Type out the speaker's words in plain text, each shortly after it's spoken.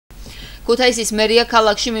ქუთაისის მერია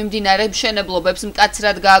ქალაქში მიმდინარე მშენებლობებს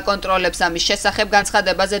მკაცრად გააკონტროლებს, ამის შესახებ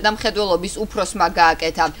განცხადებაზე და მხედველობის უფროსმა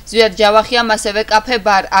გააკეთა. ზვიად ჯავახიამ ასევე კაფე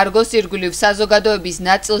ბარ არგოს ირგვლივ საზოგადოების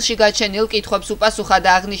ნაწილში გაჩენილ კითხვებს უპასუხა და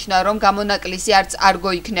აღნიშნა, რომ გამონაკლისი არც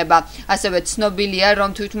არგო იქნება. ასევე ცნობილია, რომ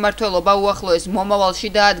თვითმმართველობა უახლოეს მომავალში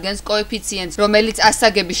დაადგენს კოეფიციენტს, რომელიც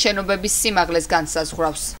ასაგების შენობების სიმაღლეს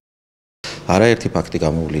განსაზღვრავს. არაერთი ფაქტი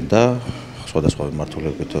გამოვლინდა სხვადასხვა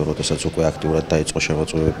მიმართულებით, როდესაც უკვე აქტიურად დაიწყო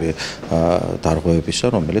შემოწმებები დარღვევებისა,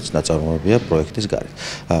 რომელიც ნაწარმოებია პროექტის გარეთ.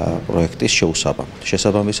 პროექტის შეუსაბამოდ.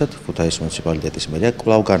 შესაბამისად, ქუთაისის მუნიციპალიტეტის მერია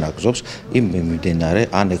კვლავ განაგრძობს იმ მიმდინარე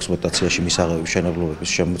ან ექსპლუატაციაში მისაღები მშენებლობების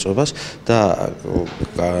შემოწმებას და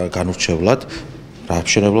განურჩევლად რა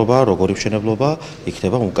მშენებლობა, როგორი მშენებლობა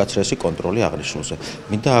იქნება უმკაცრესი კონტროლი აღნიშნულზე.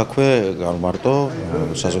 მინდა აქვე გამარტო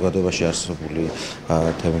საზოგადოებაში არსებული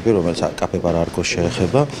თემები, რომელიც კაფე ბარ არგოს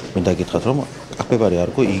შეეხება. მინდა გითხრათ, რომ კაფე ბარი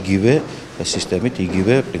არგო იგივე სისტემით,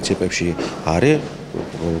 იგივე პრინციპებში არის,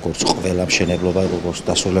 როგორც ყველა მშენებლობა, როგორც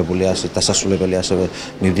დასასრულებელი ასევე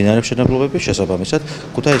მიმდინარე მშენებლობები. შესაბამისად,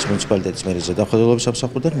 ქუთაისის მუნიციპალიტეტის მერის ზედამხედველობის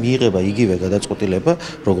სამსახურიდან მიიღება იგივე გადაწყვეტილება,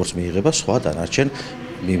 როგორც მიიღება სხვა დანარჩენ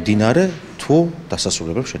მიმდინარე თუ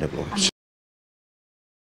დასასრულებელ მშენებლობებს.